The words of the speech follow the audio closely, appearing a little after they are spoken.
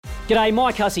G'day,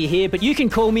 Mike Hussey here, but you can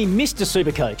call me Mr.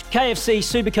 Supercoach. KFC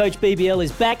Supercoach BBL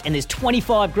is back and there's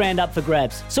 25 grand up for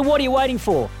grabs. So what are you waiting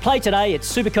for? Play today at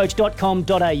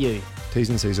supercoach.com.au. T's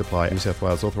and C's apply. New South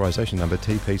Wales authorisation number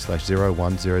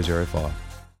TP/01005.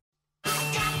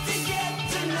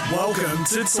 Welcome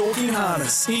to Talking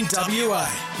Harness in WA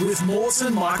with Morts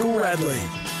and Michael Radley.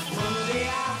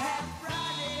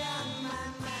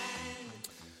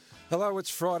 Hello, it's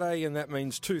Friday and that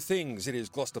means two things. It is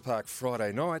Gloucester Park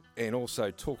Friday night and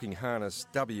also Talking Harness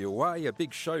WA. A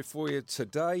big show for you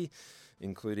today,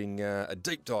 including a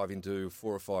deep dive into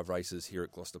 4 or 5 races here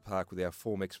at Gloucester Park with our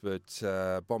form expert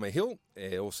Bomber Hill.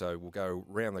 Also, we'll go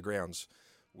round the grounds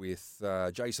with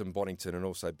Jason Bonington and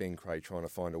also Ben Cray trying to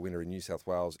find a winner in New South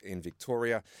Wales and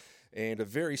Victoria. And a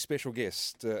very special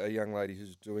guest, a young lady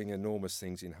who's doing enormous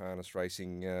things in harness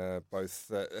racing, both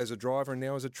as a driver and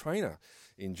now as a trainer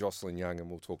in Jocelyn Young, and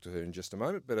we'll talk to her in just a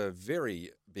moment. But a very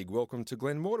big welcome to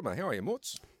Glenn Mortimer. How are you,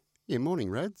 Morts? Yeah, morning,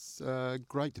 Rads.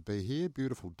 Great to be here.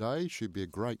 Beautiful day. Should be a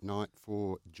great night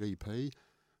for GP.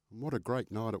 And what a great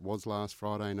night it was last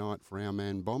Friday night for our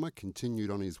man Bomber.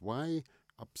 Continued on his way,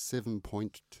 up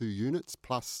 7.2 units,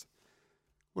 plus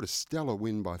what a stellar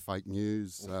win by Fake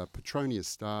News. Petronius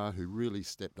Star, who really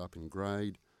stepped up in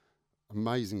grade.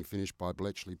 Amazing finish by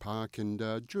Bletchley Park. And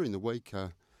during the week,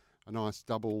 a nice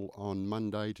double on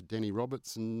Monday to Denny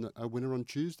Roberts and a winner on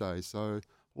Tuesday. So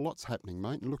lots happening,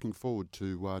 mate, and looking forward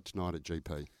to tonight at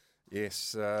GP.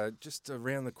 Yes, just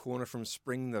around the corner from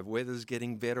spring, the weather's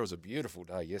getting better. It was a beautiful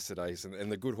day yesterday,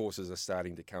 and the good horses are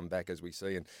starting to come back, as we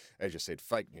see. And as you said,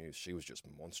 Fake News, she was just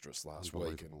monstrous last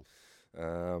week.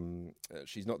 And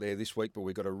she's not there this week, but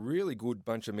we've got a really good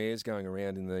bunch of mares going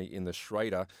around in the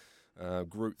Schrader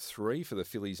Group 3 for the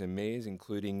fillies and mares,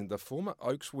 including the former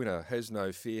Oaks winner, Has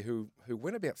No Fear, who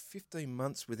went about 15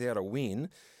 months without a win.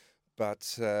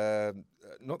 But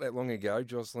not that long ago,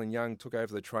 Jocelyn Young took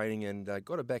over the training and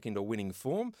got her back into winning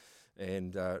form,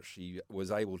 and she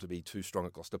was able to be too strong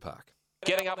at Gloucester Park.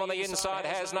 Getting up on the inside,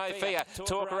 Has No Fear.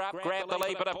 Talk her up, grab the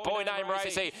lead, but a boy named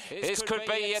Rosie. This could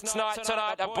be its night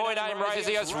tonight. A boy named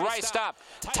Rosie has raced up,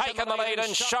 taken the lead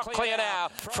and shot clear now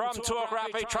from Talk her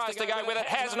up, who tries to go with it.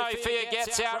 Has No Fear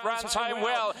gets out, runs home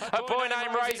well. A boy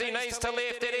named Rosie needs to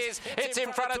lift. It's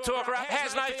in front of Talk her up.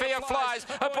 Has No Fear flies.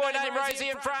 A boy named Rosie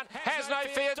in front. Has No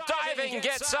Fear diving,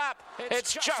 gets up.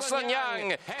 It's Jocelyn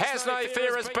Young. Has No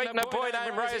Fear has beaten a boy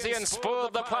named Rosie and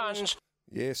spoiled the plunge.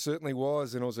 Yeah, certainly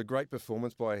was, and it was a great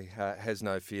performance by Has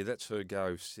No Fear. That's her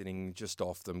go, sitting just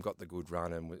off them, got the good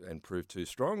run and proved too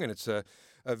strong. And it's a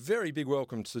very big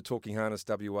welcome to Talking Harness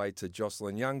WA to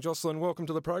Jocelyn Young. Jocelyn, welcome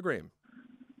to the program.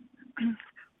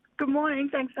 Good morning,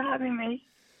 thanks for having me.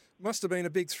 Must have been a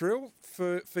big thrill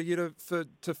for you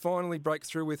to finally break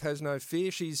through with Has No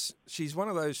Fear. She's one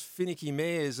of those finicky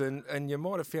mares, and you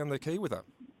might have found the key with her.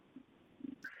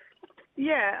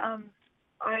 Yeah,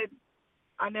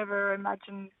 I never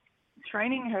imagined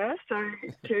training her, so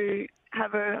to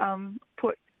have her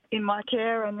put in my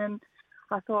care, and then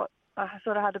I thought I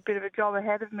sort of had a bit of a job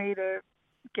ahead of me to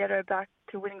get her back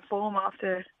to winning form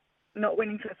after not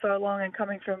winning for so long and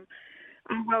coming from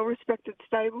a well-respected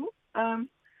stable.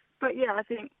 But yeah, I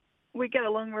think we get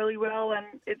along really well,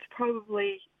 and it's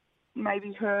probably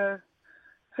maybe her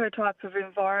type of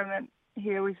environment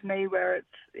here with me, where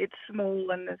it's small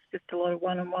and there's just a lot of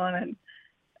one-on-one,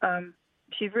 and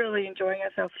she's really enjoying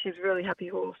herself. She's a really happy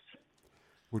horse.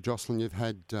 Well, Jocelyn, you've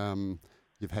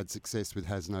had success with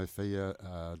Has No Fear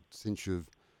since you've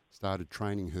started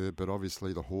training her, but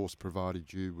obviously the horse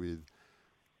provided you with,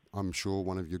 I'm sure,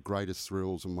 one of your greatest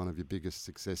thrills and one of your biggest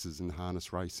successes in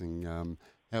harness racing.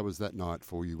 How was that night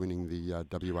for you, winning the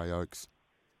WA Oaks?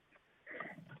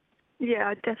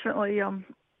 Yeah, definitely.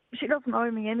 She doesn't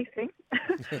owe me anything.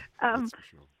 That's for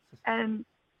sure. And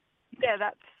yeah,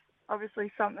 that's obviously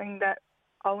something that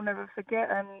I'll never forget,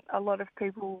 and a lot of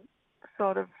people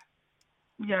sort of,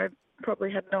 probably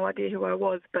had no idea who I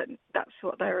was, but that's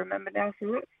what they remember now.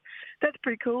 So that's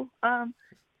pretty cool.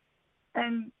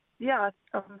 And yeah,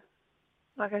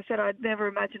 like I said, I'd never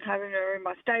imagined having her in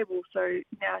my stable, so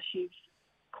now she's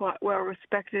quite well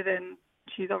respected, and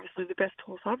she's obviously the best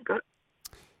horse I've got.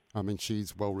 I mean,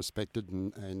 she's well respected,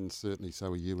 and certainly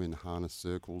so are you in harness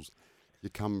circles.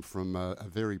 You come from a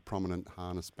very prominent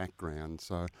harness background,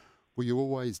 so were you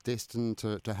always destined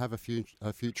to have a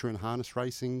future in harness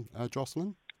racing,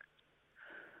 Jocelyn?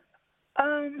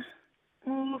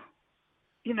 Well,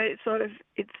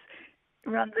 it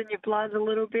runs in your blood a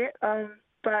little bit,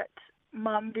 but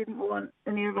Mum didn't want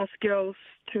any of us girls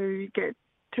to get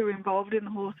too involved in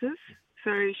the horses,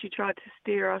 so she tried to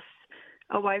steer us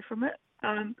away from it.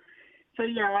 So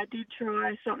yeah, I did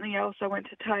try something else. I went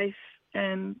to TAFE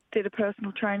and did a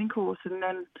personal training course. And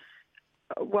then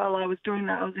while I was doing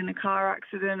that, I was in a car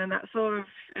accident, and that sort of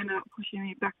ended up pushing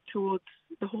me back towards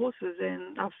the horses,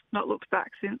 and I've not looked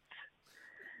back since.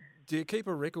 Do you keep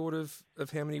a record of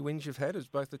how many wins you've had as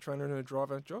both a trainer and a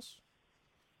driver, Joss?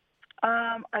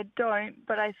 I don't,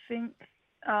 but I think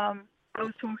I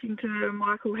was talking to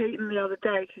Michael Heaton the other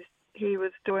day because he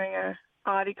was doing an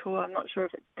article. I'm not sure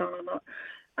if it's done or not.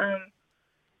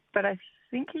 But I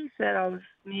think he said I was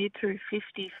near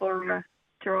 250 for a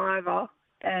driver,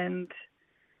 and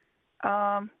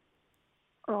I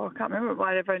can't remember. It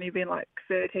might have only been like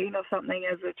 13 or something.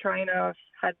 As a trainer, I've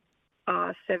had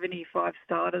 75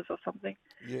 starters or something.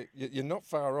 You're not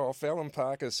far off. Alan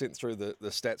Parker sent through the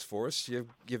stats for us.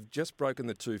 You've just broken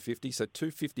the 250, so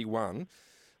 251.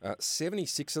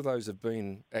 76 of those have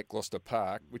been at Gloucester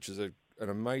Park, which is an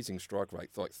amazing strike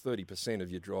rate. Like 30% of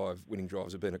your winning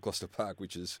drives have been at Gloucester Park,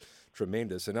 which is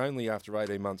tremendous. And only after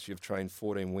 18 months, you've trained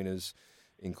 14 winners,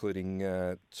 including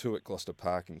 2 at Gloucester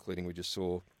Park, including we just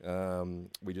heard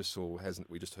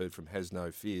from Has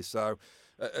No Fear. So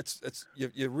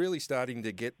you're really starting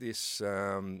to get this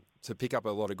to pick up a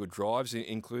lot of good drives,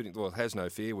 including Has No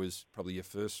Fear was probably your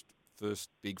first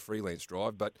big freelance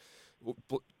drive, but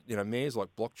mares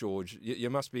like Block George, you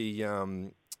must be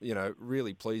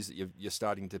really pleased that you're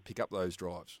starting to pick up those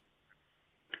drives.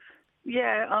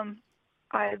 Yeah,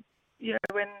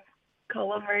 when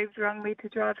Colin Reeves rang me to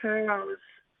drive her, I was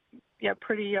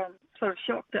pretty sort of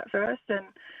shocked at first, and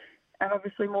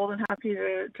obviously more than happy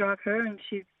to drive her, and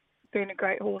she's been a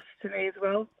great horse to me as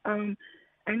well.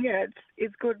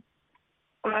 It's good.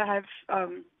 I have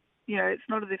it's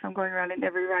not as if I'm going around in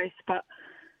every race, but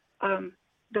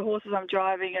the horses I'm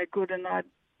driving are good, and I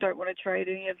don't want to trade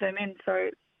any of them in, so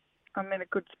I'm in a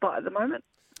good spot at the moment.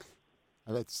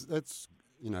 That's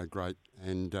great,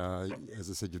 and as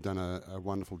I said, you've done a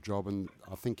wonderful job, and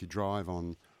I think your drive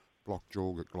on Block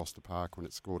Jorg at Gloucester Park when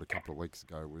it scored a couple of weeks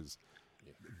ago was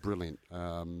brilliant.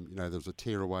 There was a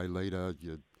tear-away leader.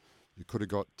 You could have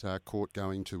got caught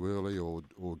going too early or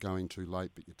going too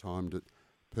late, but you timed it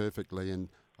perfectly. And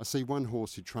I see one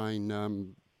horse you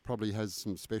train probably has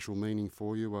some special meaning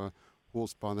for you, a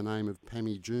horse by the name of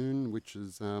Pammy June, which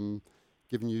has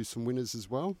given you some winners as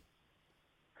well.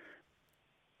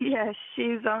 Yeah,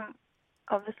 she's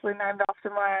obviously named after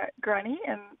my granny,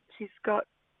 and she's got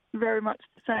very much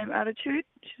the same attitude.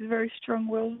 She's a very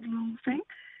strong-willed little thing.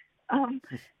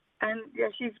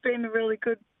 She's been a really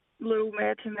good little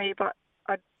mare to me, but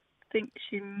I think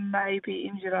she may be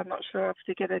injured. I'm not sure. I have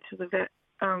to get her to the vet.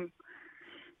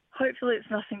 Hopefully it's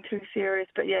nothing too serious,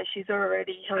 but she's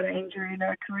already had an injury in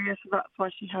her career, so that's why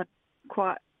she had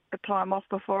quite a time off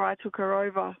before I took her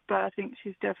over. But I think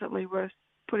she's definitely worth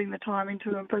putting the time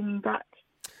into and bringing back.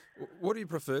 What do you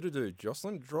prefer to do,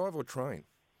 Jocelyn, drive or train?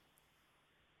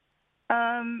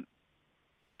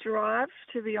 Drive,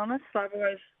 to be honest. I've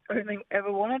always only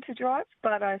ever wanted to drive,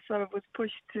 but I sort of was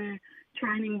pushed to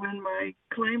training when my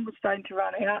claim was starting to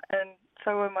run out, and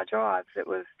so were my drives. It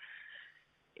was,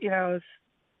 I was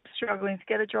struggling to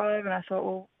get a drive, and I thought,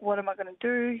 well, what am I going to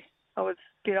do? I was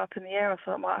a bit up in the air. I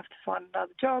thought I might have to find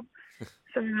another job.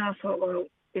 So then I thought, well,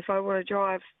 if I want to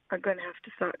drive, I'm going to have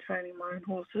to start training my own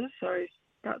horses. So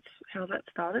that's how that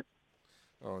started.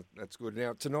 Oh, that's good.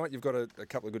 Now tonight you've got a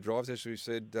couple of good drives. As we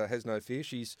said, Has No Fear.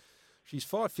 She's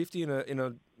 550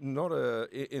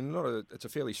 it's a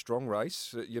fairly strong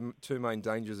race. Your two main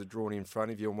dangers are drawn in front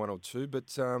of you on 1 or 2,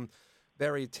 but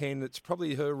barrier 10, it's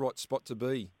probably her right spot to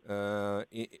be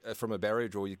from a barrier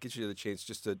draw. It gives you the chance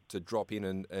just to drop in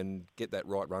and get that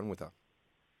right run with her.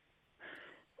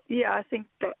 Yeah, I think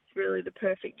that's really the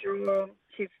perfect draw.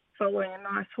 She's following a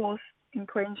nice horse in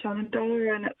Queen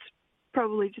Shenandoah, and it's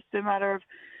probably just a matter of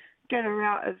get her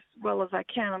out as well as I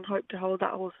can and hope to hold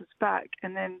that horse's back,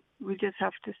 and then we just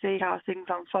have to see how things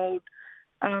unfold.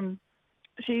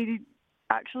 She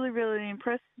actually really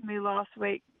impressed me last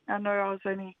week. I know I was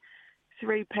only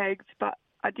 3 pegs, but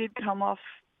I did come off,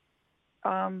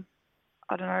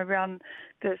 around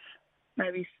this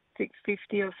maybe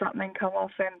 650 or something, come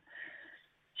off, and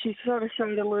she sort of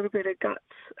showed a little bit of guts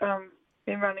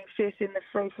in running 5th in the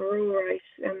free-for-all race,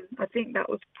 and I think that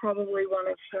was probably one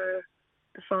of the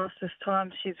fastest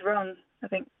times she's run. I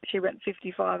think she went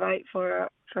 55.8 for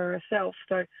herself,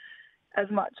 so as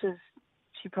much as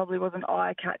she probably wasn't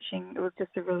eye-catching, it was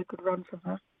just a really good run from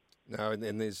her. No,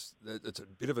 and it's a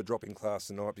bit of a drop in class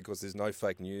tonight because there's no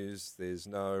fake news, there's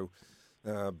no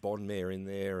Bond mare in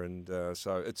there, and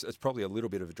so it's probably a little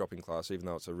bit of a drop in class, even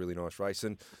though it's a really nice race.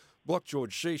 And Block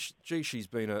George, she's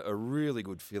been a really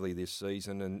good filly this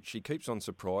season, and she keeps on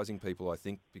surprising people, I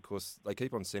think, because they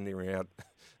keep on sending her out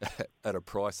at a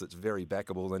price that's very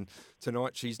backable. And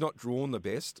tonight she's not drawn the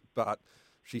best, but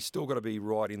she's still got to be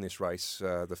right in this race,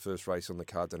 the first race on the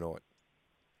card tonight.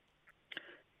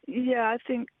 Yeah, I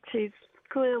think she's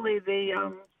clearly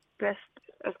the best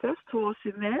horse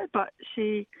in there, but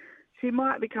she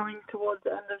might be coming towards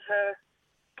the end of her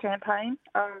campaign,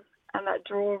 and that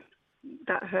draw,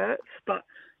 that hurts. But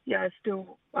yeah,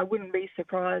 I wouldn't be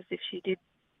surprised if she did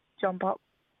jump up.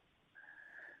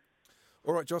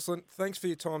 All right, Jocelyn, thanks for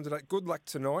your time today. Good luck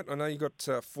tonight. I know you got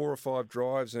 4 or 5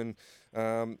 drives, and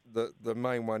the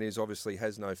main one is obviously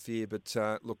Has No Fear. But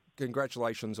look,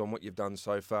 congratulations on what you've done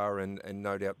so far, and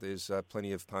no doubt there's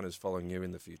plenty of punters following you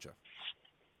in the future.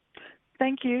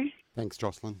 Thank you. Thanks,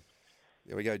 Jocelyn.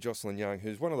 There we go, Jocelyn Young,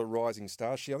 who's one of the rising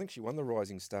stars. I think she won the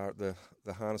Rising Star at the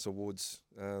Harness Awards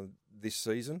this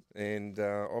season, and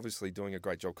obviously doing a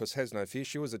great job, because Has No Fear,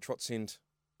 she was a trot sind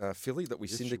filly that we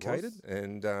syndicated,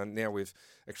 and now we've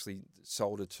actually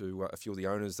sold her to a few of the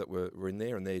owners that were in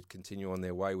there, and they continue on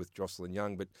their way with Jocelyn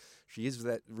Young. But she is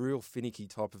that real finicky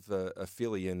type of a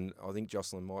filly, and I think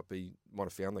Jocelyn might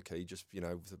have found the key, just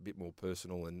with a bit more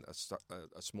personal and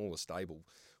a smaller stable,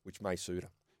 which may suit her.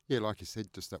 Yeah, like you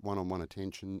said, just that one-on-one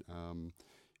attention.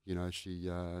 She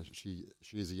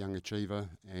is a young achiever,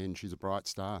 and she's a bright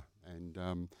star, and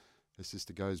her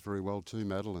sister goes very well too,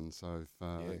 Madeline. So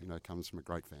comes from a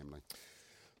great family.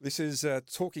 This is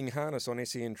Talking Harness on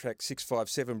SEN Track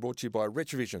 657, brought to you by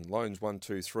Retrovision, Loans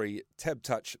 123, Tab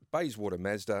Touch, Bayswater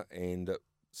Mazda, and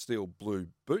Steel Blue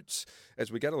Boots. As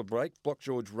we go to the break, Block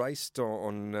George raced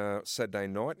on Saturday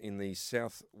night in the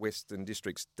South Western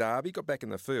Districts Derby, got back in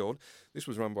the field. This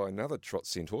was run by another trot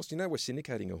scent horse. You know we're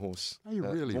syndicating a horse. Oh, you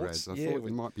really, Rads? I thought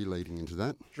we might be leading into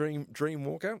that. Dream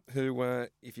Walker, who,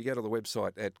 if you go to the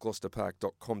website at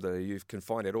gloucesterpark.com.au, you can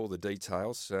find out all the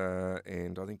details,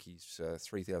 and I think he's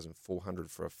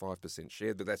 3,400 for a 5%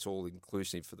 share, but that's all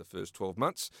inclusive for the first 12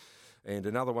 months. And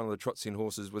another one of the trot-in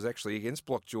horses was actually against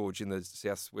Block George in the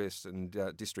South Western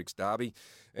Districts Derby,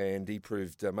 and he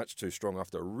proved much too strong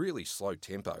after a really slow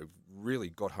tempo. Really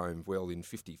got home well in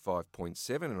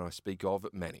 55.7, and I speak of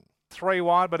Manning. 3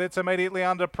 wide, but it's immediately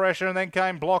under pressure, and then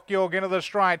came Block York into the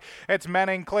straight. It's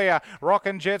Manning clear.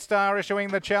 Rockin' Jetstar issuing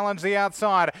the challenge the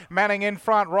outside. Manning in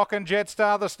front. Rockin'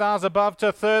 Jetstar, the stars above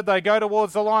to third. They go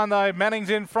towards the line though. Manning's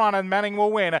in front, and Manning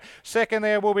will win. Second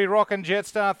there will be Rockin'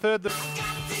 Jetstar. Third.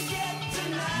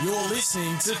 You're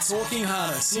listening to Talking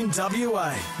Harness in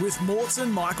WA with Morts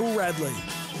and Michael Radley.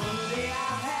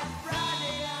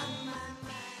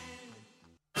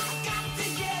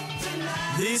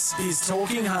 This is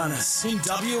Talking Harness in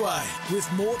WA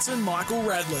with Morts and Michael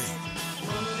Radley.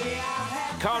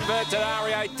 Convert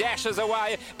Denario dashes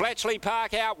away. Bletchley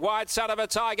Park out wide. Son of a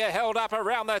Tiger held up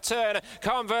around the turn.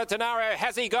 Convert Denario,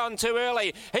 has he gone too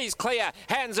early? He's clear.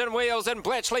 Hands and Wheels and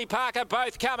Bletchley Park are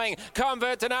both coming.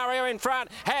 Convert Denario in front.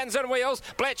 Hands and Wheels.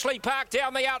 Bletchley Park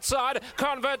down the outside.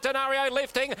 Convert Denario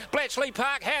lifting. Bletchley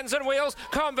Park, Hands and Wheels.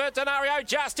 Convert Denario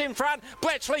just in front.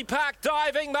 Bletchley Park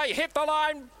diving. They hit the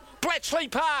line. Bletchley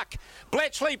Park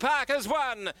has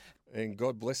won. And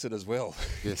God bless it as well.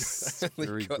 Yes,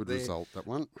 very good result, that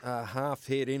one. Half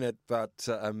head in it, but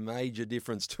a major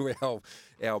difference to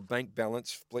our bank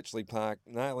balance. Bletchley Park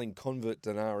nailing Convert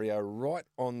Denario right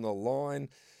on the line.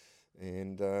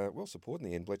 And well supported in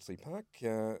the end, Bletchley Park.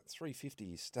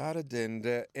 350 started,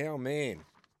 and our man,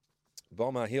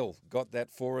 Bomber Hill, got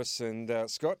that for us. And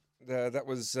Scott, that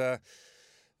was...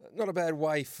 not a bad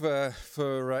way for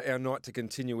our night to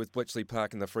continue with Bletchley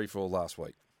Park in the free-for-all last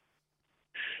week.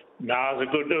 No, it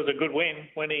was a good win.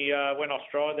 When he went off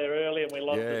stride there early and we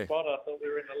lost the spot, I thought we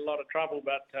were in a lot of trouble.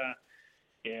 But,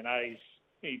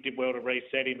 he did well to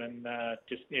reset him and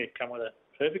come with a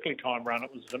perfectly timed run.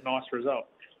 It was a nice result.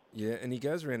 Yeah, and he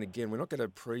goes around again. We're not going to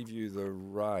preview the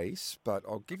race, but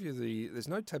I'll give you there's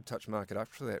no tab touch market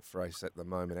up for that race at the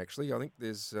moment, actually. I think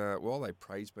there's, Wale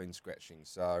Prey's been scratching,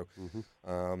 so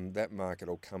that market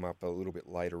will come up a little bit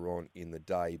later on in the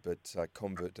day, but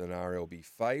Convert Denario will be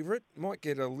favourite. Might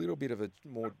get a little bit of a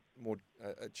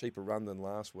a cheaper run than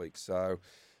last week, so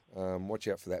watch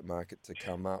out for that market to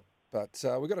come up. But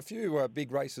we've got a few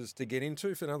big races to get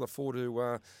into, for another 4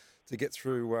 to get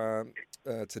through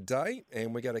today,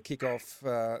 and we're going to kick off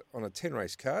on a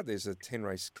 10-race card. There's a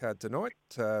 10-race card tonight.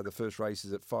 The first race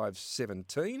is at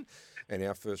 5:17, and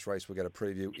our first race we're going to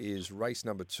preview is race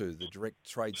number 2, the Direct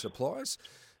Trade Supplies,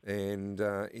 and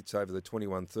it's over the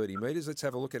 2130 metres. Let's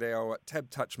have a look at our tab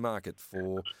touch market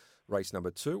for race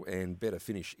number 2, and better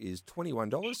finish is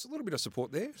 $21. A little bit of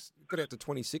support there. Got out to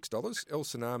 $26. El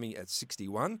Tsunami at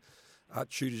 $61.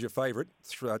 Art Shooter's your favourite,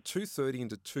 230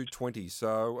 into 220,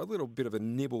 so a little bit of a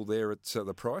nibble there at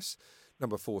the price.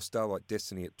 Number 4, Starlight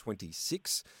Destiny at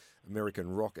 26,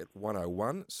 American Rock at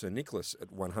 101, Sir Nicholas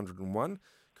at 101,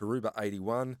 Karuba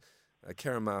 81,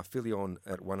 Caramar Filion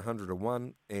at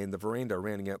 101, and the Veranda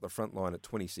rounding out the front line at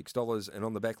 $26. And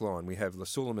on the back line, we have Le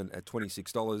Suleiman at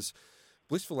 $26,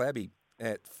 Blissful Abbey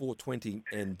at $4.20,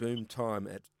 and Boom Time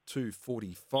at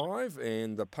 $2.45.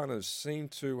 And the punters seem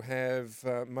to have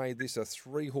made this a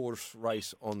 3-horse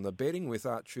race on the betting, with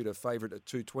Art Shooter favourite at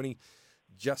 $2.20,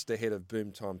 just ahead of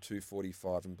Boom Time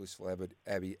 $2.45 and Blissful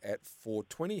Abbey at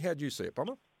 $4.20. How do you see it,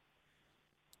 Bomber?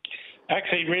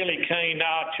 Actually, really keen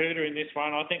Art Shooter in this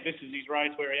one. I think this is his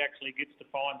race where he actually gets to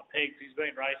find the pegs. He's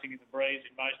been racing in the breeze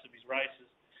in most of his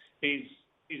races. He's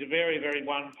a very, very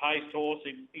one-paced horse.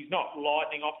 He's not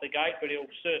lightning off the gate, but he'll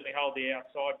certainly hold the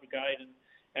outside brigade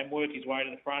and work his way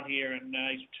to the front here. And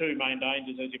his 2 main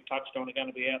dangers, as you've touched on, are going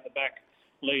to be out the back,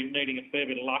 needing a fair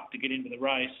bit of luck to get into the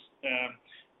race.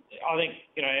 I think,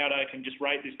 Aldo can just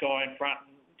rate this guy in front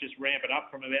and just ramp it up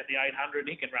from about the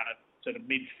 800. He can run it sort of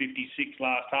mid-56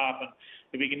 last half, and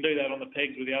if he can do that on the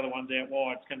pegs with the other ones out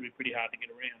wide, it's going to be pretty hard to get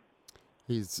around.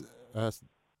 His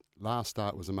last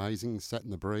start was amazing, sat in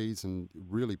the breeze and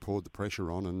really poured the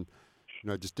pressure on, and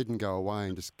just didn't go away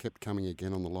and just kept coming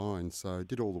again on the line, so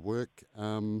did all the work.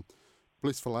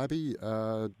 Blissful Abbey,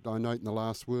 I note in the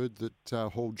last word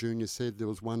that Hall Jr. said there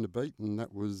was one to beat, and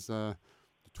that was the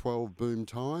 12 Boom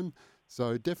Time,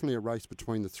 so definitely a race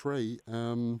between the 3.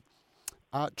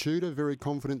 Art Shooter, very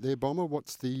confident there, Bomber.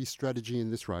 What's the strategy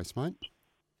in this race, mate?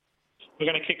 We're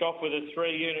going to kick off with a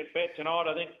 3-unit bet tonight.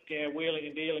 I think wheeling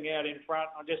and dealing out in front.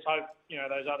 I just hope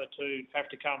those other 2 have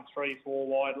to come 3-4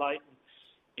 wide late. And,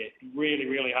 really,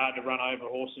 really hard to run over a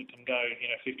horse that can go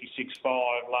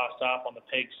 56.5 last half on the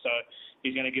pegs. So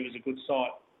he's going to give us a good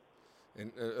sight.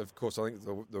 And, of course, I think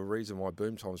the reason why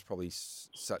Boom Time is probably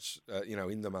such,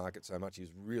 in the market so much, is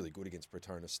really good against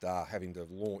Pretona Star, having to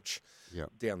launch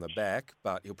down the back.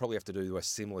 But he'll probably have to do a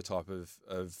similar type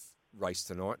of race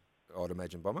tonight, I'd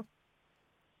imagine, Bomber.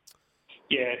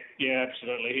 Yeah,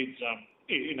 absolutely.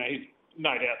 He's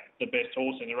no doubt the best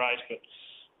horse in the race, but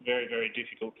very, very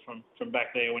difficult from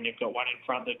back there when you've got one in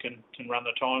front that can run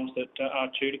the times that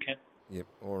Art Shooter can. Yep,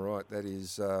 all right. That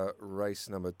is race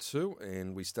number 2,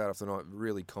 and we start off the night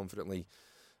really confidently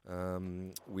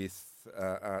with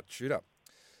Art Shooter.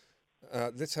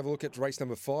 Let's have a look at race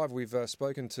number 5. We've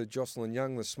spoken to Jocelyn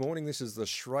Young this morning. This is the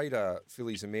Schrader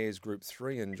Fillies and Mares Group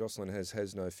 3, and Jocelyn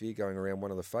has no fear going around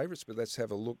one of the favourites. But let's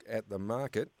have a look at the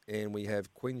market, and we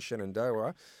have Queen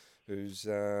Shenandoah, who's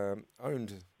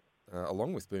owned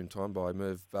along with Boom Time by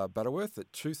Merv Butterworth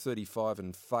at $2.35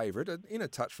 and favourite, in a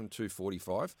touch from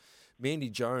 $2.45. Mandy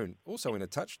Joan also in a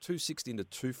touch, $2.60 into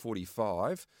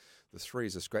 $2.45. The 3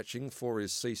 is a scratching. 4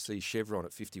 is CC Chevron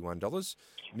at $51.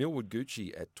 Millwood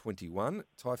Gucci at $21.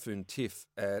 Typhoon Tiff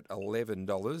at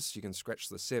 $11. You can scratch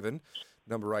the 7.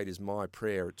 Number 8 is My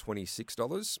Prayer at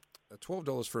 $26.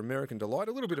 $12 for American Delight.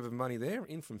 A little bit of money there,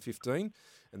 in from 15.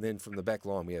 And then from the back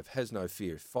line, we have Has No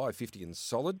Fear, $5.50 and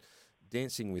solid.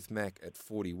 Dancing with Mac at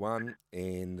 41,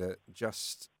 and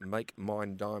Just Make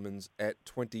Mine Diamonds at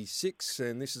 26.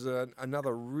 And this is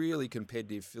another really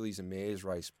competitive Fillies and Mares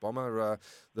race, Bomber.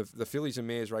 The Fillies and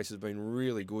Mares race has been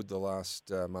really good the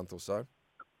last month or so.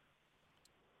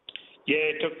 Yeah,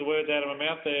 it took the words out of my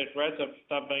mouth there, Rads.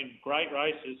 They've been great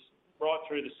races right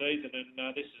through the season,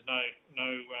 and this is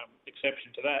no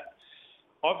exception to that.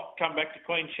 I've come back to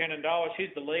Queen Shenandoah.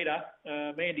 She's the leader.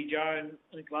 Mandy Joan,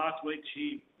 I think last week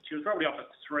she was probably off a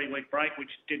 3-week break,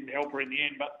 which didn't help her in the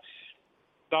end, but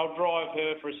they'll drive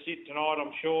her for a sit tonight,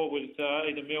 I'm sure, with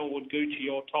either Millwood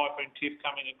Gucci or Typhoon Tiff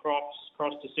coming across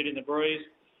to sit in the breeze.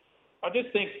 I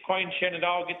just think Queen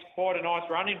Shenandoah gets quite a nice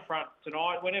run in front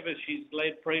tonight. Whenever she's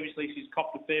led previously, she's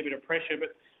copped a fair bit of pressure,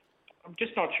 but I'm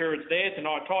just not sure it's there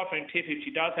tonight. Typhoon Tiff, if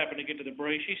she does happen to get to the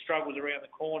breeze, she struggles around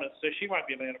the corners, so she won't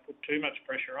be allowed to put too much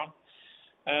pressure on.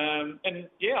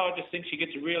 I just think she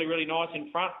gets a really, really nice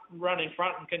run in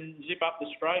front and can zip up the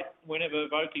straight whenever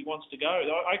Vokey wants to go.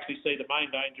 I actually see the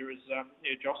main danger is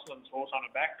Jocelyn's horse on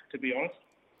her back, to be honest.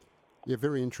 Yeah,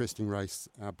 very interesting race,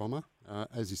 Bomber.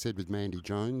 As you said with Mandy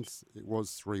Jones, it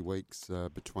was 3 weeks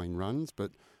between runs,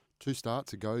 but 2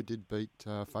 starts ago did beat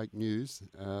Fake News,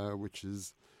 which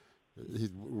is his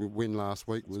win last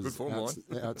week was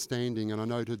outstanding. And I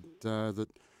noted that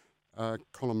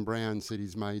Colin Brown said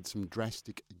he's made some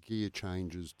drastic gear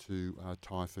changes to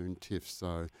Typhoon Tiff,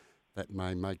 so that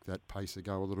may make that pacer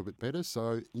go a little bit better.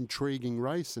 So intriguing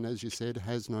race, and as you said,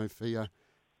 Has No Fear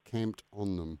camped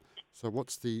on them. So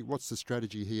what's the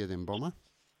strategy here then, Bomber?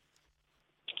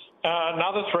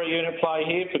 Another 3-unit play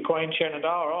here for Queen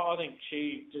Shenandoah. I think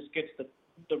she just gets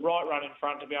the right run in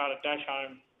front to be able to dash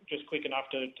home just quick enough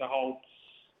to hold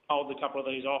a couple of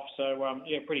these off. So,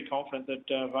 pretty confident that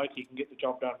Vokey can get the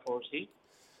job done for us here.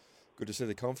 Good to see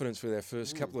the confidence with our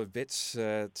first couple of bets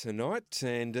tonight.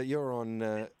 And you're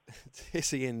on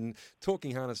SEN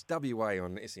Talking Harness WA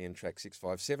on SEN Track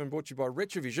 657, brought to you by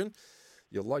Retrovision,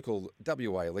 your local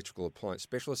WA electrical appliance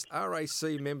specialist.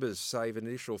 RAC members save an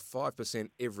additional 5%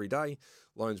 every day.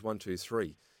 Loans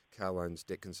 123. Car loans,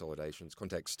 debt consolidations.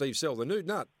 Contact Steve Sell, the nude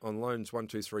nut, on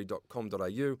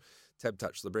loans123.com.au. Tab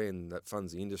Touch, the brand that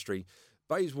funds the industry.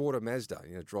 Bayswater Mazda,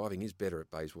 driving is better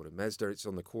at Bayswater Mazda. It's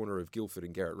on the corner of Guildford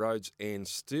and Garrett Roads. And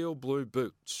Steel Blue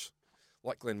Boots,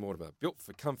 like Glenn Mortimer, built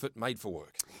for comfort, made for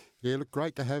work. Yeah, look,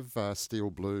 great to have Steel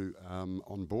Blue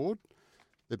on board.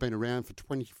 They've been around for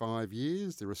 25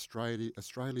 years. They're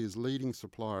Australia's leading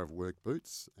supplier of work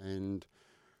boots. And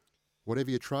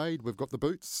whatever you trade, we've got the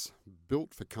boots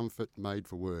built for comfort, made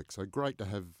for work. So great to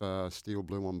have Steel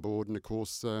Blue on board. And, of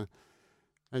course,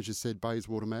 as you said,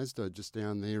 Bayswater Mazda, just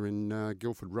down there in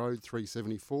Guildford Road,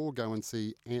 374. Go and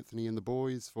see Anthony and the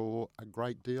boys for a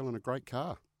great deal and a great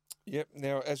car. Yep.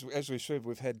 Now, as we said,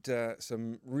 we've had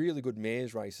some really good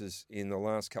mares races in the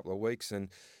last couple of weeks, and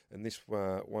this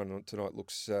one tonight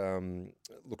looks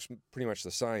pretty much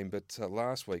the same. But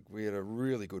last week we had a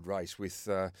really good race with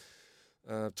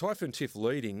Typhoon Tiff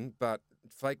leading, but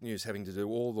Fake News having to do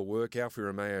all the work. Alfie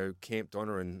Romeo camped on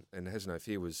her and Has No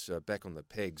Fear was back on the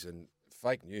pegs. And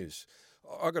Fake News,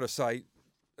 I got to say,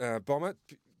 Bomber,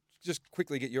 just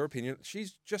quickly get your opinion.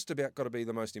 She's just about got to be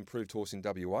the most improved horse in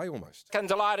WA almost. Can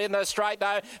delight in the straight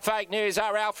though. Fake News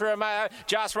are Alpha Romeo.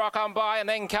 Just rock on by and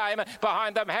then came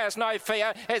behind them. Has No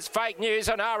Fear. It's Fake News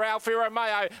and our Alpha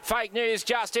Romeo. Fake News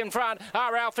just in front.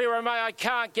 Our Alpha Romeo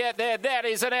can't get there. That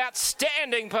is an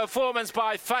outstanding performance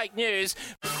by Fake News.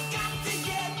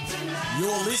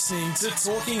 You're listening to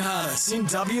Talking Harness in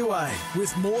WA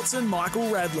with Morts and Michael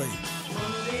Radley.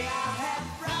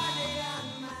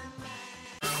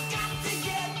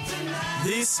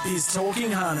 This is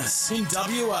Talking Harness in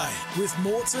WA with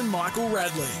Morts and Michael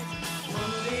Radley.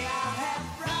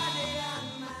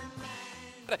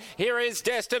 Here is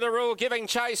Destined to Rule giving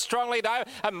chase strongly though.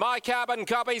 And My Carbon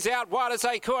Copy's out wide as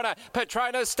a corner.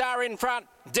 Petronas Star in front.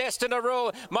 Destined to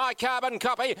Rule. My Carbon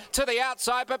Copy to the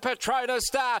outside, but Petronas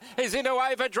Star is into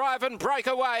overdrive and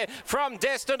breakaway from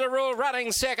Destined to Rule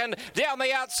running second. Down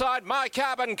the outside, My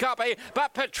Carbon Copy,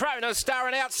 but Petronas Star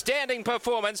an outstanding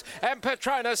performance. And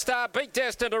Petronas Star beat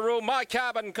Destined to Rule. My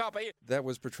Carbon Copy. That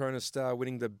was Petronas Star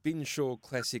winning the Binshaw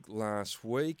Classic last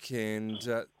week, and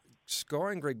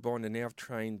Sky and Greg Bond are now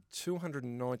trained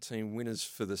 219 winners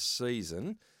for the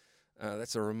season.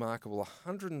 That's a remarkable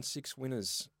 106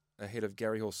 winners ahead of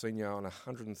Gary Hall Senior on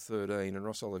 113 and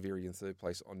Ross Oliveri in third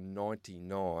place on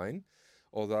 99,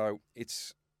 although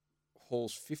it's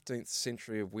Hall's 15th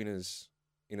century of winners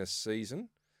in a season,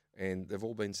 and they've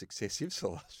all been successive. So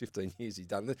the last 15 years he's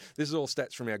done this. This is all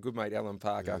stats from our good mate Alan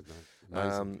Parker,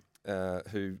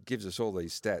 who gives us all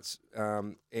these stats.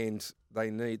 And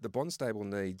the Bond stable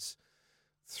needs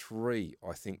 3,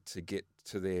 I think, to get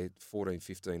to their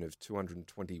 14-15 of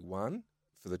 221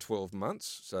 for the 12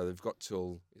 months. So they've got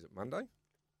till, is it Monday?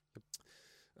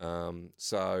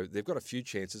 So they've got a few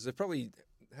chances. They probably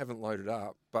haven't loaded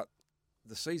up, but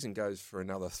the season goes for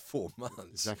another 4 months.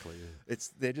 Exactly. Yeah.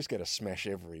 They're just going to smash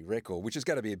every record, which is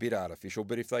going to be a bit artificial.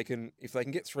 But if they can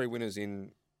get 3 winners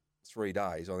in 3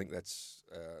 days, I think that's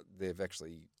they've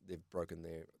broken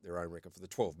their own record for the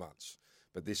 12 months.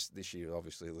 But this year is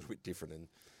obviously a little bit different, and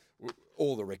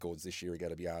all the records this year are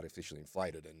going to be artificially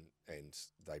inflated, and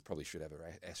they probably should have an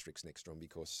asterisk next to them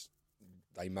because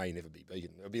they may never be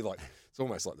beaten. It'll be like it's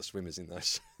almost like the swimmers in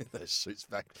those suits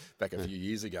back a few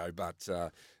years ago. But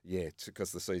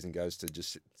because the season goes to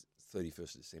just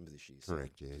 31st of December this year. So.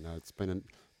 Correct. Yeah. No, it's been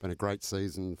a great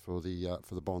season for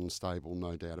the Bond stable,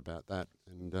 no doubt about that.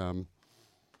 And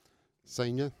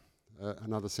Senior,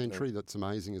 another century. That's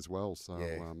amazing as well. So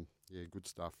good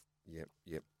stuff.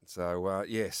 Yep. So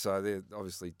so they're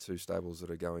obviously 2 stables that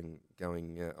are going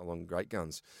along great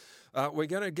guns. We're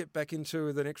going to get back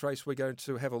into the next race we're going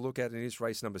to have a look at. It is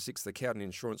race number 6, the Cowden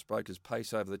Insurance Brokers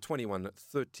Pace over the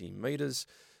 2130 metres.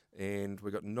 And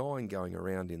we've got 9 going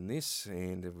around in this.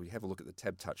 And if we have a look at the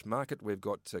Tab Touch market, we've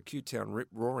got Q-Town Rip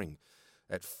Roaring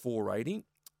at $4.80.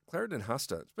 Clarendon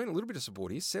Huster, it's been a little bit of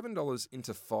support here, $7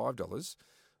 into $5.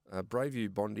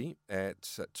 Braveview Bondi at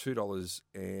 $2,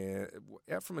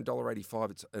 out from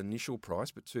 $1.85 its initial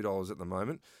price, but $2 at the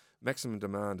moment. Maximum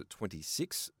Demand at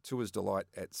 $26, Tours Delight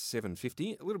at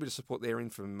 $7.50. A little bit of support there in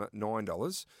from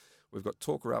 $9. We've got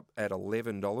Talker Up at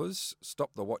 $11,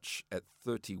 Stop the Watch at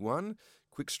 $31,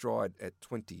 Quick Stride at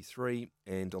 $23,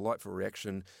 and Delightful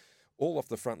Reaction all off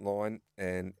the front line,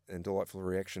 and Delightful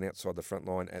Reaction outside the front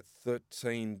line at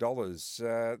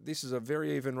 $13. This is a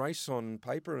very even race on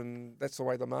paper, and that's the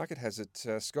way the market has it.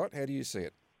 Scott, how do you see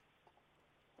it?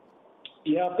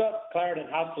 Yeah, I've got Clarendon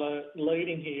Hustler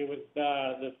leading here with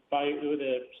the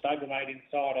stablemate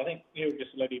inside. I think he'll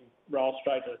just let him roll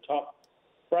straight to the top.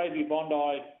 Bravey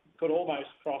Bondi could almost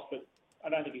cross, but I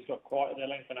don't think he's got quite the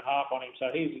length and a half on him, so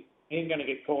he's going to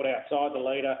get caught outside the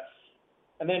leader.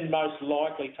 And then most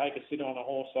likely take a sit on a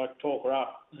horse like Talker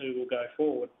Up, who will go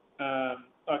forward.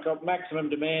 I've got Maximum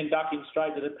Demand ducking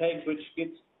straight to the pegs, which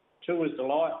gets Tour's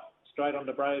Delight straight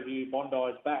onto Bravey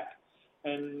Bondi's back.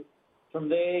 And from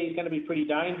there, he's going to be pretty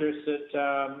dangerous at,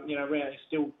 around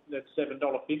still that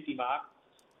 $7.50 mark.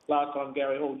 Last time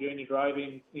Gary Hall Jr. drove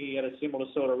him, he had a similar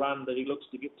sort of run that he looks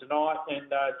to get tonight,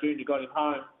 and Junior got him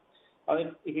home. I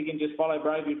think if he can just follow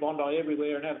Bravey Bondi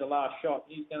everywhere and have the last shot,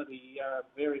 he's going to be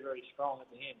very, very strong at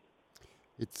the end.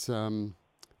 It's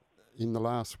in the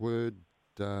last word,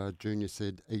 Junior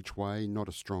said each way, not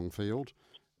a strong field.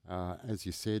 As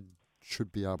you said,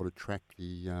 should be able to track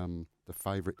the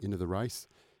favourite into the race.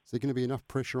 Is there going to be enough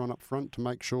pressure on up front to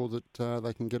make sure that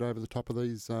they can get over the top of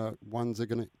these ones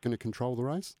that are going to control the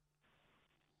race?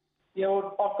 Yeah,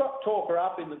 well, I've got Talker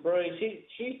Up in the breeze.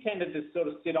 She tended to sort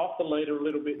of sit off the leader a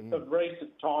little bit of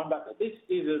recent time, but this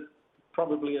is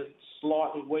probably a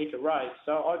slightly weaker race.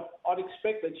 So I'd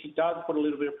expect that she does put a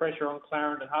little bit of pressure on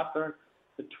Clarendon Hustler.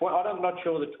 I'm not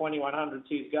sure the 2100s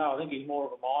he's go. I think he's more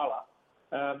of a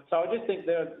miler. So I just think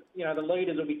the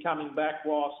leaders will be coming back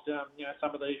whilst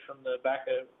some of these from the back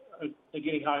are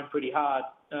getting home pretty hard.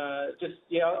 I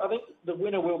think the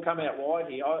winner will come out wide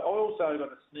here. I also got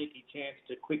a sneaky chance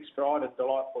to Quick Stride and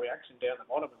Delightful Reaction down the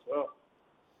bottom as well.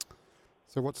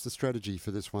 So what's the strategy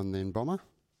for this one then, Bomber?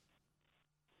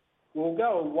 We'll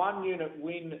go a 1 unit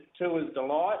win, Tour's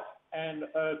Delight, and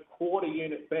a quarter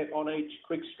unit bet on each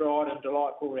Quick Stride and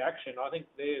Delightful Reaction. I think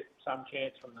there's some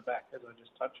chance from the back, as I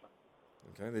just touched on.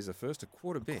 Okay, there's a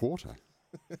quarter bet.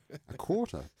 A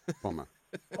quarter, Bomber.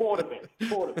 Quarter bet.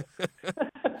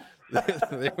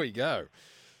 There we go.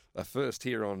 A first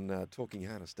here on Talking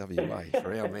Harness WA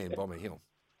for our man Bomber Hill.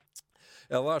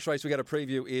 Our last race we got to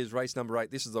preview is race number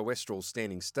 8. This is the Westrel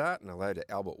Standing Start, and hello to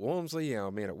Albert Walmsley,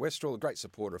 our man at Westrel, a great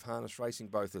supporter of harness racing,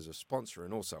 both as a sponsor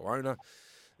and also owner,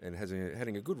 and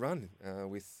having a good run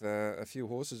with a few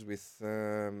horses with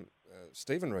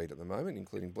Stephen Reid at the moment,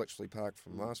 including Bletchley Park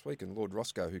from last week and Lord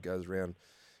Roscoe, who goes around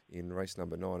in race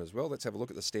number 9 as well. Let's have a look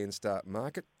at the stand start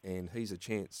market, and he's a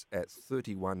chance at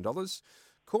 $31.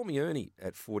 Call Me Ernie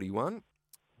at $41.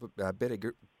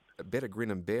 Better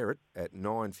Grin and Bear It at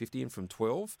 $9.50 and from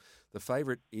 12. The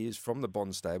favourite is from the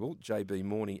Bond Stable, JB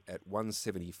Morney at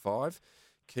 $175.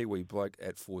 Kiwi Bloke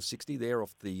at $4.60. They're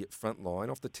off the front line.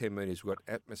 Off the 10 metres, we've got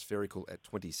Atmospherical at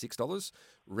 $26.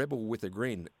 Rebel with a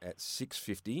Grin at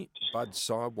 $6.50. Bud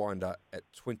Sidewinder at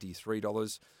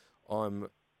 $23. I'm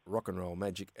Rock and Roll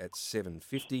Magic at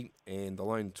 $7.50, and the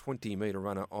lone 20-metre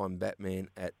runner, I'm Batman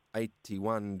at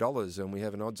 $81. And we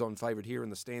have an odds-on favourite here in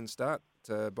the stand start.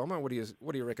 Bomber, what do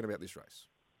you reckon about this race?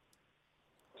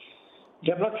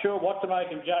 Yeah, I'm not sure what to make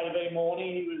of JB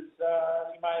Morney. He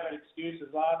may have had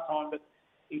excuses last time, but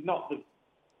he's not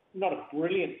a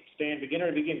brilliant stand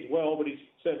beginner. He begins well, but he's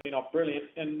certainly not brilliant.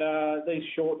 And these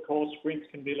short course sprints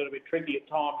can be a little bit tricky at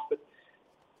times. But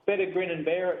Better Grin and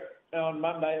Bear It on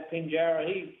Monday at Pinjarra,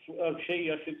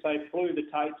 she flew the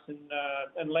tapes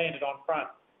and landed on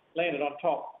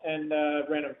top, and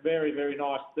ran a very, very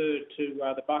nice third to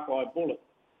the Buckeye Bullet.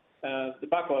 The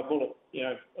Buckeye Bullet,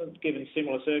 given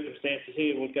similar circumstances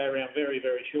here, would go around very,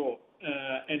 very short.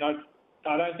 And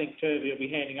I don't think Turvey will be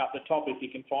handing up the top if he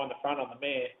can find the front on the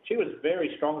mare. She was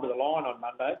very strong to the line on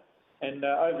Monday, and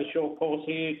over the short course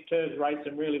here, Turvey rates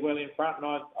them really well in front, and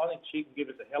I think she can give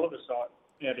us a hell of a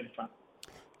sight out in front.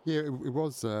 Yeah, it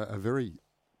was a very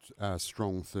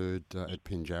strong third at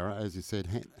Pinjarra. As you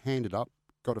said, handed up,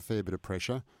 got a fair bit of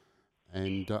pressure,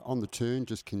 and on the turn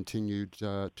just continued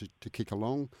to kick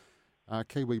along.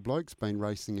 Kiwi Bloke's been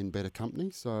racing in better company,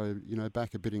 so,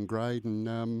 back a bit in grade. And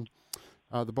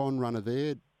the Bond runner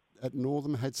there at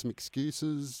Northam had some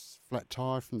excuses, flat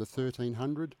tyre from the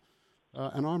 1300.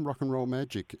 And I'm Rock and Roll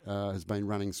Magic has been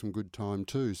running some good time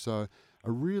too. So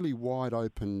a really wide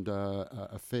opened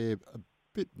affair, a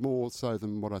bit more so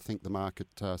than what I think the market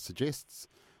suggests.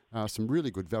 Some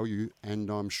really good value, and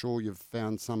I'm sure you've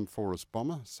found some for us,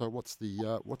 Bomber. So what's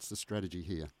the strategy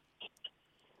here?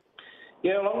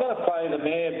 Yeah, well, I'm going to play the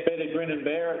mare, Better Grin and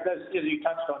Bear It. As you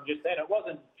touched on just then, it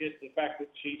wasn't just the fact that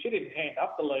she didn't hand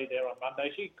up the lead there on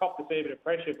Monday. She copped a fair bit of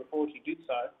pressure before she did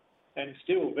so, and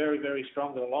still very, very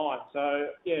strong to the line. So,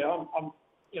 yeah, I'm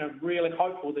really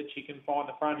hopeful that she can find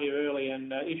the front here early,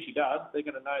 and if she does, they're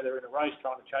going to know they're in a race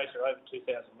trying to chase her over 2,000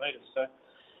 metres. So,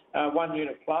 1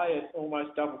 unit play at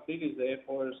almost double figures there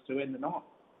for us to end the night.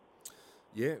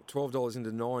 Yeah, $12 into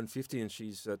 $9.50, and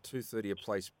she's $2.30 a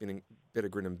place, Better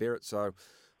Grin and Bear It. So,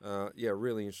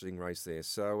 really interesting race there.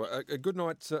 So, a good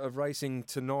night of racing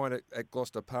tonight at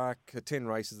Gloucester Park. 10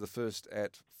 races, the first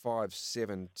at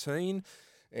 5:17.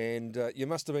 And you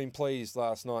must have been pleased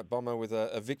last night, Bomber, with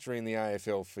a victory in the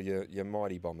AFL for your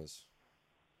mighty Bombers.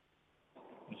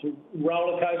 It's a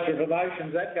roller coaster of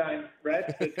emotions, that game,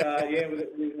 Brad. But,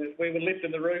 we were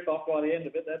lifting the roof off by the end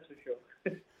of it, that's for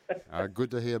sure.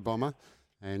 Good to hear, Bomber.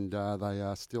 And they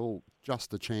are still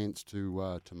just a chance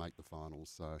to make the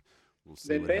finals. So we'll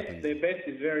see what happens. Their best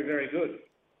is very, very good.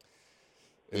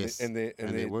 Yes, and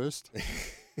their worst.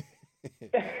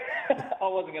 I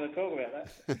wasn't going to talk about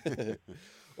that.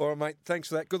 All right, mate. Thanks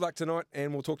for that. Good luck tonight,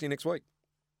 and we'll talk to you next week.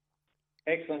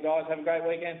 Excellent, guys. Have a great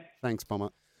weekend. Thanks,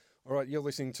 Bomber. All right, you're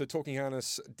listening to Talking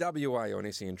Harness WA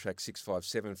on SEN Track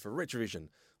 657 for Retrovision,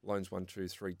 Loans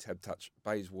 123, Tab Touch,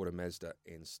 Bayswater Mazda,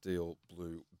 and Steel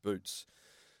Blue Boots.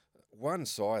 One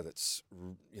sire that's,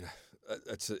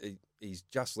 he's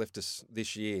just left us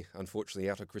this year, unfortunately,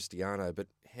 Alta Cristiano. But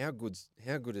how good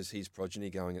is his progeny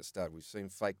going at stud? We've seen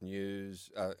fake news,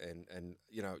 and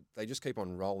they just keep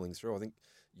on rolling through. I think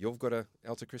you've got a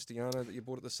Alta Cristiano that you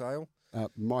bought at the sale.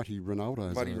 Mighty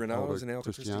Ronaldo. Mighty Ronaldo's an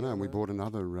Alta Cristiano, and we bought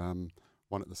another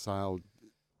one at the sale.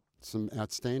 Some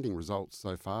outstanding results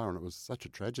so far, and it was such a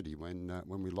tragedy when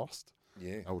we lost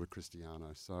Alta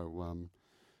Cristiano. So.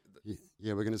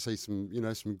 We're going to see some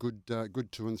good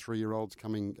 2 and 3 year olds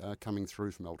coming through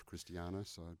from Alta Cristiano.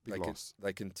 So big loss.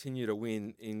 They continue to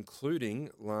win, including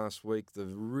last week the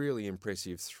really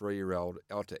impressive 3-year-old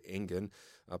Alta Engen,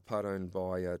 part owned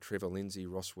by Trevor Lindsay,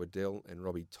 Ross Waddell, and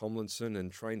Robbie Tomlinson,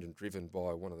 and trained and driven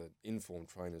by one of the informed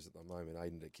trainers at the moment,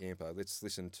 Aidan De Campo. Let's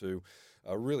listen to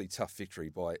a really tough victory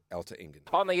by Alta Engen.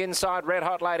 On the inside, Red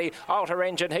Hot Lady, Alta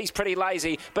Engine. He's pretty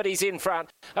lazy, but he's in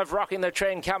front of Rocking the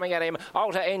Trend coming at him.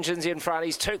 Alta Engine's in front.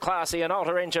 He's too classy, and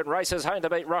Alta Engine races home to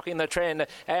beat Rocking the Trend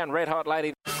and Red Hot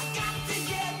Lady.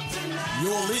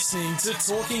 You're listening to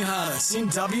Talking Harness in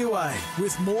WA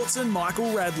with Morts and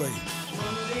Michael Radley.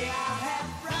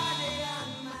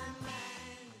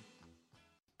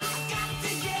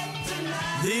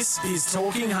 This is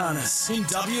Talking Harness in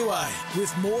WA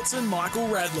with Morts and Michael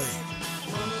Radley.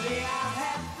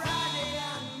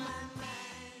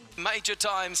 Major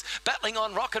times, battling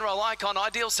on rock and roll icon,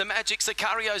 Ideal Some Magic,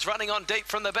 Sicario's running on deep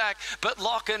from the back, but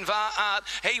Lochinvar Art,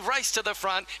 he raced to the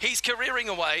front, he's careering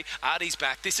away, Artie's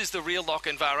back, this is the real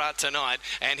Lochinvar Art tonight,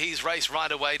 and he's raced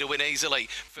right away to win easily.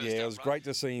 It was great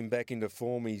to see him back into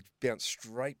form. He bounced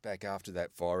straight back after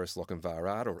that virus, Lochinvar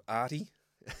Art, or Artie,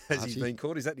 as he's been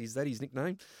called. Is that his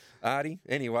nickname? Artie?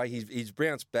 Anyway, he's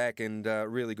bounced back, and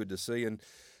really good to see. And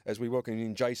as we welcome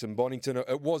in Jason Bonington,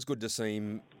 it was good to see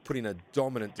him put in a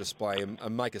dominant display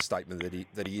and make a statement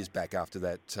that he is back after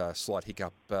that slight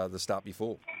hiccup the start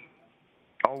before.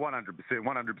 Oh, 100%,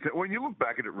 100%. When you look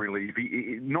back at it, really,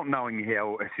 not knowing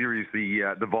how serious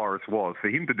the virus was, for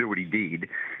him to do what he did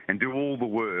and do all the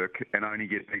work and only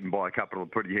get beaten by a couple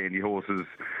of pretty handy horses,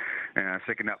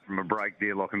 second up from a break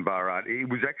there, Lochinvar Art, it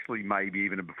was actually maybe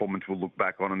even a performance we'll look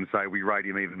back on and say we rate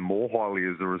him even more highly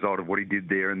as a result of what he did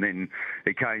there. And then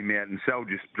he came out and Sal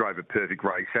just drove a perfect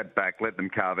race, sat back, let them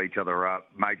carve each other up,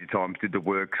 major times did the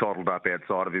work, sidled up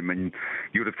outside of him, and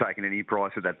you would have taken any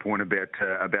price at that point about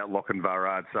Lochinvar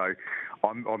Art. So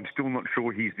I'm still not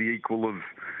sure he's the equal of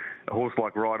a horse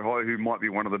like Ride High, who might be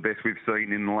one of the best we've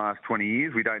seen in the last 20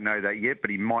 years. We don't know that yet, but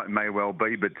he may well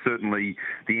be. But certainly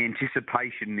the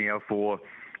anticipation now for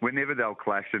whenever they'll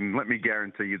clash, and let me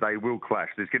guarantee you they will clash.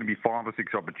 There's going to be 5 or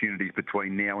 6 opportunities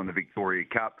between now and the Victoria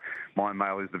Cup. My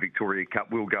mail is the Victoria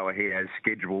Cup will go ahead as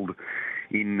scheduled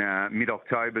in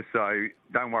mid-October, so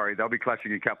don't worry, they'll be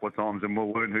clashing a couple of times and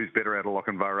we'll learn who's better out of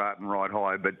Lochinvar Art and Ride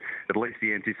High, but at least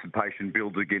the anticipation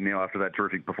builds again now after that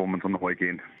terrific performance on the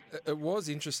weekend. It was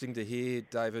interesting to hear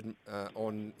David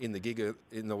in the gig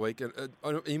in the week.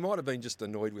 He might have been just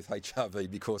annoyed with HRV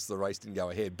because the race didn't go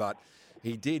ahead, but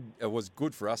it was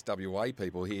good for us WA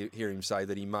people hear him say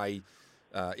that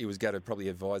he was going to probably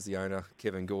advise the owner,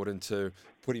 Kevin Gordon, to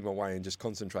put him away and just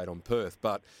concentrate on Perth,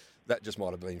 but that just might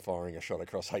have been firing a shot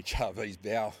across HRV's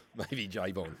bow, maybe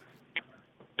J-Bond.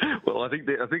 Well, I think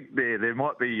there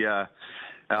might be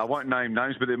I won't name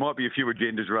names, but there might be a few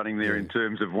agendas running there in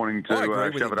terms of wanting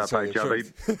to shove it up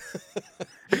HRV.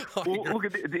 Well, look,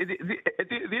 at the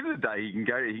end of the day, he can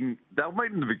go. They'll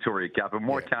meet in the Victoria Cup, and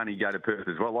why can't he go to Perth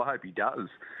as well? I hope he does.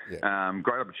 Yeah.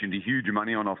 Great opportunity, huge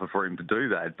money on offer for him to do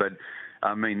that. But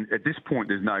I mean, at this point,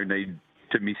 there's no need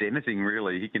to miss anything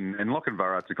really. He can, and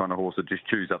Lochinvarrat's the kind of horse that just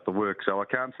chews up the work. So I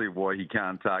can't see why he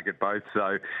can't target both.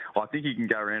 So I think he can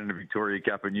go around in the Victoria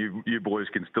Cup, and you boys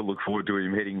can still look forward to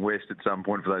him heading west at some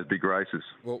point for those big races.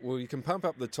 Well, you can pump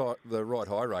up the right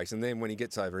high race, and then when he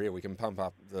gets over here, we can pump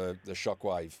up the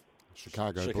Shockwave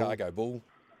Chicago Bull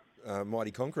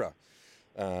Mighty Conqueror.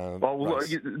 This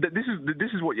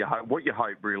is what you hope. What you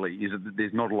hope really is that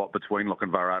there's not a lot between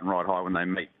Lochinvarrat and Right High when they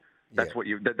meet. That's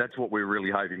what we're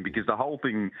really hoping, because the whole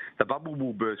thing, the bubble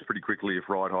will burst pretty quickly if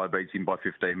Right High beats him by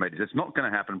 15 metres. It's not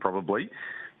going to happen probably,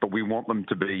 but we want them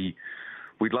to be.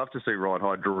 We'd love to see Right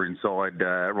High draw inside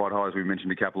Right High, as we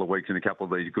mentioned a couple of weeks in a couple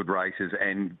of these good races,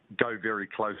 and go very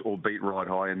close or beat Right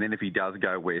High. And then if he does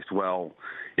go west, well,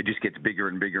 it just gets bigger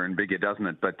and bigger and bigger, doesn't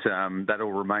it? But that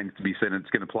all remains to be seen. It's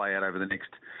going to play out over the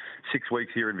next 6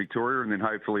 weeks here in Victoria, and then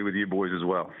hopefully with you boys as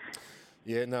well.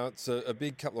 Yeah, no, it's a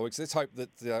big couple of weeks. Let's hope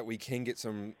that we can get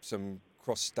some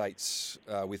cross states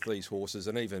with these horses,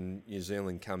 and even New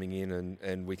Zealand coming in,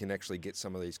 and we can actually get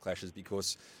some of these clashes,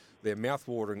 because they're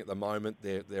mouth-watering at the moment.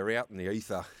 They're out in the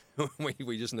ether.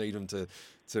 we just need them to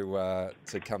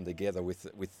come together with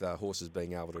horses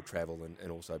being able to travel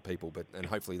and also people. And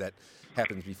hopefully that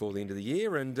happens before the end of the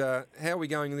year. And how are we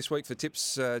going this week for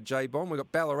tips, J-Bomb? We've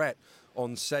got Ballarat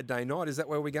on Saturday night. Is that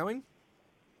where we're going?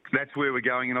 That's where we're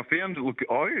going, and I found, look,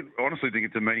 I honestly think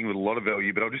it's a meeting with a lot of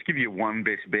value, but I'll just give you one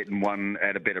best bet and one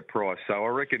at a better price. So I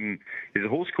reckon there's a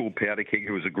horse called Powder Keg,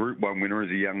 who was a Group 1 winner as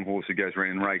a young horse who goes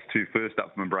around in race 2, first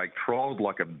up from a break, trialled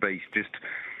like a beast, just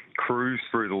cruised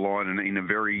through the line and in a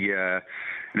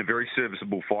very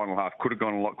serviceable final half. Could have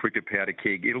gone a lot quicker, Powder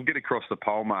Keg. It'll get across the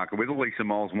pole marker. Whether Lisa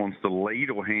Miles wants to lead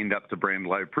or hand up to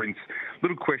Brandlow Prince,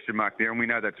 little question mark there, and we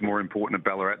know that's more important at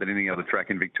Ballarat than any other track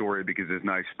in Victoria because there's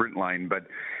no sprint lane. But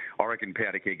I reckon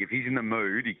Powder Keg, if he's in the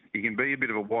mood, he can be a bit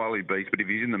of a wily beast, but if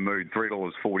he's in the mood,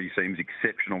 $3.40 seems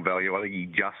exceptional value. I think he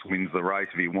just wins the race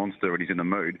if he wants to and he's in the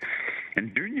mood.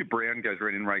 And Junior Brown goes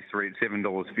around in race 3 at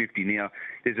 $7.50. Now,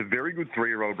 there's a very good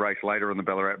 3-year-old race later on the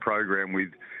Ballarat program with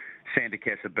Santa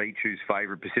Casa Beach, who's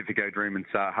favourite, Pacifico Dream and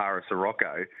Sahara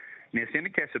Sirocco. Now, Santa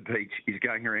Casa Beach is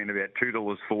going around about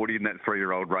 $2.40 in that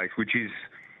 3-year-old race, which is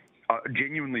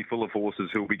genuinely full of horses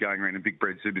who will be going around in Big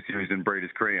Bred Super Series and Breeders'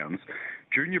 Crowns.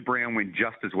 Junior Brown went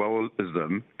just as well as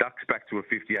them, ducks back to a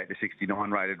 58 to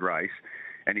 69 rated race,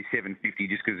 and he's $7.50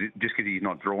 just because he's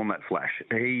not drawn that flash.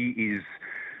 He is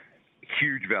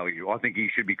huge value. I think he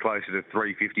should be closer to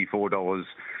 $3.50, $4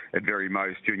 at very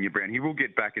most, Junior Brown. He will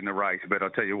get back in the race, but I'll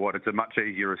tell you what, it's a much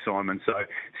easier assignment. So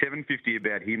 $7.50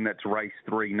 about him. That's race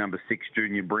 3, number 6,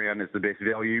 Junior Brown is the best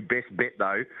value. Best bet,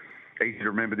 though, easy to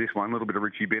remember this one, a little bit of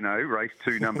Richie Benno, race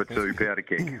 2, number 2, Powder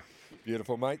Keg.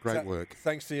 Beautiful, mate. Great work.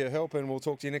 Thanks for your help, and we'll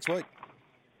talk to you next week.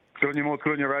 Good on you, Morts.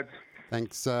 Good on you, Rads.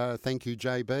 Thanks. Thank you,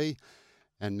 JB.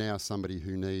 And now somebody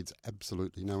who needs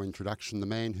absolutely no introduction, the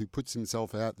man who puts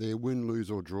himself out there, win, lose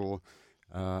or draw.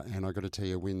 And I've got to tell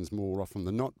you, wins more often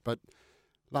than not. But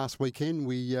last weekend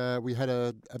we had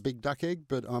a big duck egg,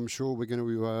 but I'm sure we're going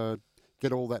to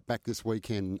get all that back this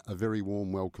weekend. A very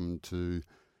warm welcome to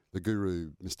the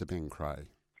guru, Mr. Ben Cray.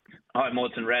 Hi,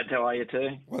 Morts and Rads. How are you too?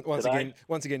 Once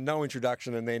again, no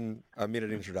introduction and then a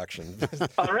minute introduction.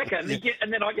 I reckon,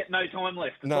 and then I get no time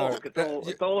left.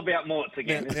 It's all about Morts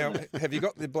again. Now, have you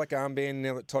got the black armband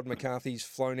now that Todd McCarthy's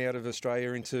flown out of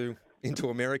Australia into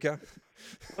America?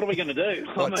 What are we going to do?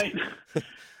 I mean,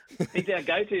 he's our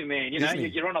go-to man. You know,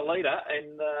 you're on a leader,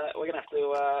 and we're going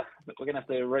to have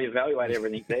to reevaluate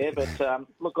everything there. But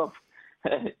look,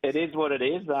 it is what it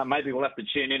is. Maybe we'll have to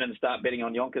tune in and start betting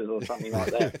on Yonkers or something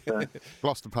like that. So.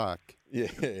 Gloucester Park. Yeah.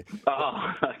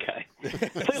 Oh, okay.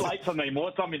 Too late for me,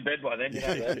 Morts. I'm in bed by then. You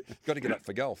know that. Got to get up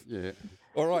for golf. Yeah.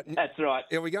 All right. That's right.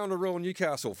 Are we going to Royal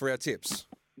Newcastle for our tips?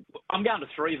 I'm going to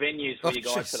 3 venues for you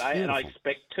guys today, beautiful. and I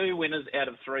expect 2 winners out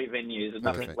of 3 venues, and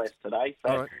nothing less today.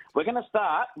 So right. We're going to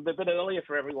start a bit earlier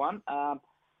for everyone.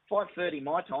 5:30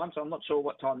 my time, so I'm not sure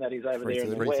what time that is over there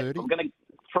in the west. I'm going to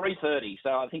 3:30,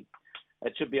 so I think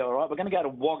it should be all right. We're going to go to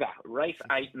Wagga, race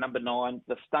 8, number 9,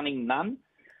 the Stunning Nun.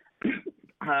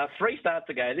 3 starts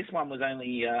ago, this one was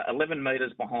only 11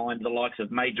 metres behind the likes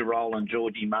of Major Roll and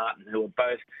Georgie Martin, who are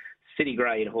both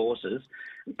city-grade horses.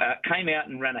 Came out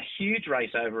and ran a huge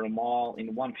race over a mile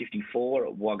in 1:54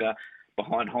 at Wagga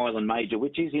behind Highland Major,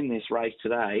 which is in this race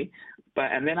today.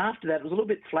 And then after that, it was a little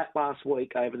bit flat last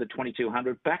week over the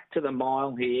 2200. Back to the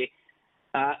mile here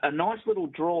A nice little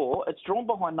draw. It's drawn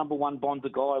behind number 1 Bonza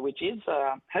Guy, which is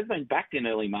has been backed in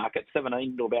early market,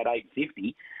 17 to about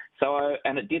 8.50. So,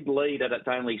 and it did lead at its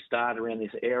only start around this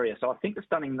area. So I think the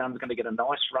Stunning Nun's going to get a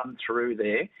nice run through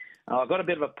there. I've got a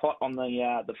bit of a pot on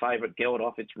the favourite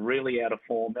Geldof. It's really out of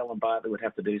form. Ellen Bartley would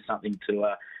have to do something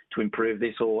to improve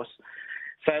this horse.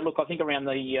 So, look, I think around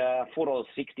the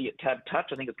 $4.60 at Tab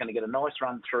Touch, I think it's going to get a nice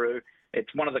run through. It's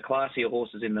one of the classier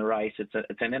horses in the race. It's an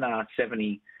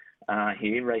NR70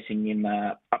 here, racing in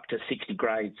up to 60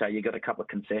 grades, so you've got a couple of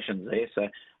concessions there. So I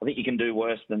think you can do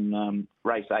worse than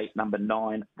race 8, number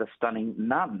 9, the Stunning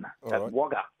Nun at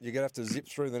Wagga. You're going to have to zip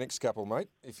through the next couple, mate,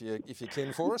 if you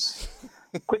can for us.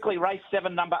 Quickly, race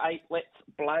 7, number 8, Let's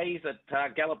Blaze. It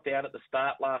galloped out at the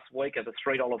start last week as a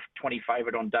 $3.20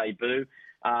 favourite on debut.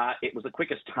 It was the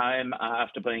quickest home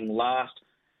after being last.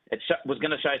 It was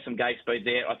going to show some gate speed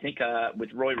there. I think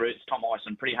with Roy Roots, Tom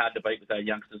Ison, pretty hard to beat with those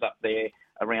youngsters up there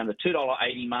around the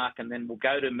 $2.80 mark, and then we'll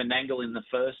go to Menangle in the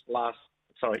first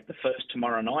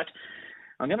tomorrow night.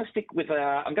 I'm going to stick with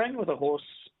I'm going with a horse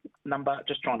number,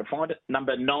 just trying to find it,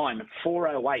 number 9,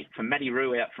 408 from Matty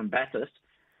Rue out from Bathurst.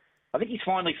 I think he's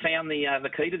finally found the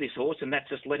key to this horse, and that's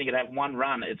just letting it have one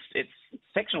run. Its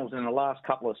sectionals in the last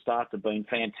couple of starts have been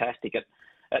fantastic. At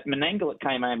Menangle, it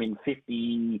came home in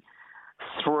 53.16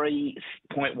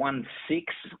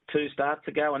 2 starts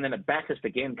ago, and then at Bathurst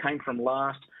again, came from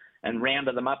last and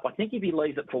rounded them up. I think if he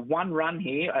leaves it for one run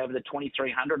here over the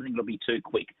 2300, I think it'll be too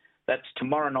quick. That's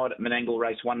tomorrow night at Menangle,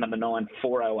 race 1, number 9,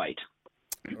 408.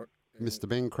 Mr.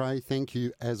 Ben Cray, thank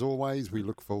you as always. We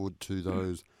look forward to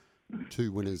those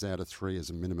 2 winners out of 3 as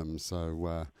a minimum.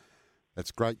 So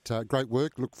that's great, great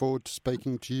work. Look forward to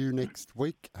speaking to you next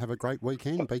week. Have a great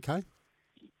weekend, BK.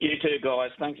 You too, guys.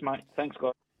 Thanks, mate. Thanks,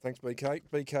 guys. Thanks, BK.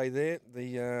 BK there,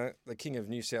 the King of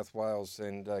New South Wales,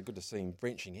 and good to see him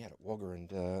branching out at Wagga and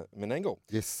Menangle.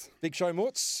 Yes. Big show,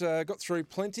 Morts. Got through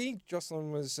plenty.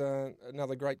 Jocelyn was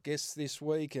another great guest this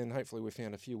week, and hopefully we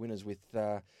found a few winners with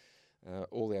all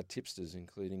our tipsters,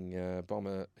 including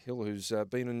Bomber Hill, who's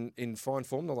been in fine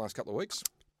form the last couple of weeks.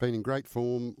 Been in great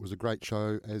form. It was a great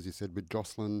show, as you said, with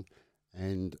Jocelyn.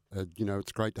 And,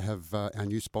 it's great to have our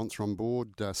new sponsor on board,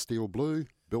 Steel Blue,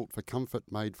 built for comfort,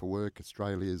 made for work,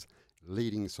 Australia's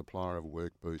leading supplier of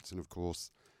work boots. And, of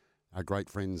course, our great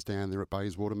friends down there at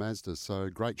Bayswater Mazda. So,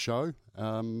 great show.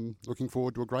 Looking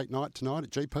forward to a great night tonight at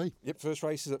GP. Yep, first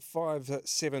race is at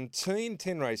 5:17,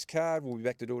 10-race card. We'll be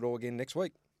back to do it all again next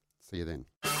week. See you then.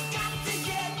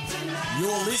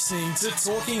 You're listening to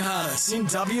Talking Harness in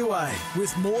WA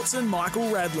with Morts and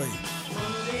Michael Radley.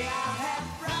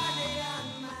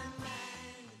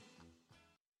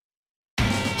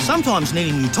 Sometimes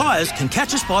needing new tyres can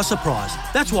catch us by surprise.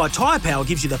 That's why Tyre Power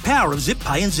gives you the power of Zip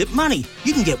Pay and Zip Money.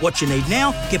 You can get what you need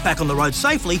now, get back on the road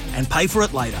safely and pay for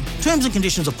it later. Terms and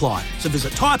conditions apply. So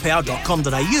visit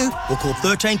tyrepower.com.au or call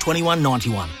 13 21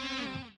 91.